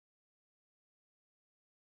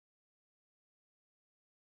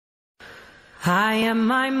I am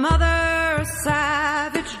my mother's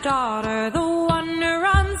savage daughter, the one who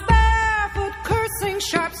runs barefoot, cursing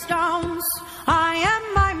sharp stones. I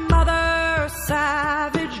am my mother's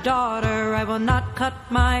savage daughter. I will not cut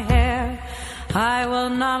my hair, I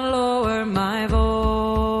will not lower my voice.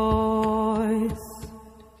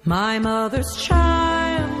 My mother's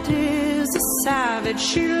child is a savage.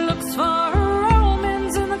 She looks for her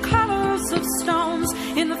omens in the colors of stones,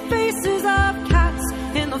 in the faces of cats,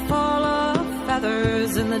 in the fall of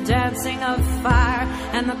feathers, in the dancing of fire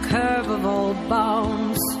and the curve of old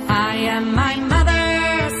bones. I am my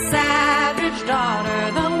mother's savage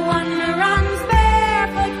daughter, the one who runs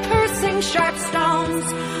barefoot, cursing sharp stones.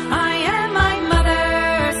 I am my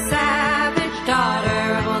mother's savage daughter.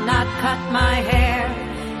 I will not cut my hair,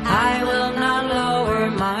 I will not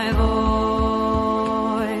lower my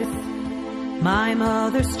voice. My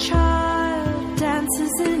mother's child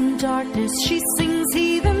dances in darkness. She sings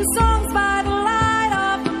heathen songs by the light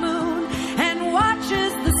of the moon, and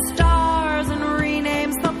watches the stars and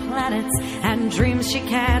renames the planets, and dreams she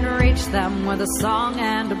can reach them with a song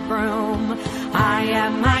and a broom. I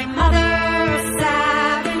am my mother's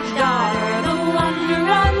savage daughter, the one who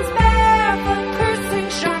runs barefoot, cursing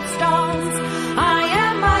sharp stones. I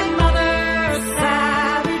am my mother's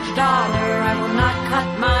savage daughter. I will not cut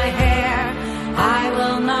my hair, I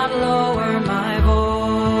will not lower my voice.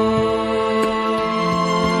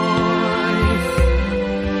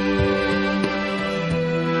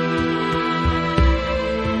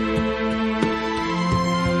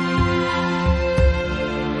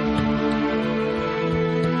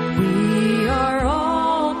 We are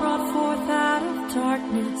all brought forth out of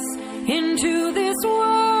darkness into this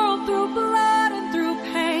world through blood and through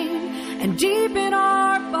pain, and deep in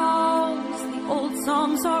our bones the old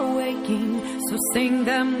songs are waking, so sing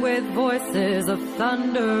them with voices of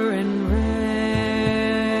thunder and rain.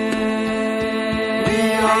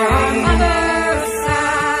 We are our mother.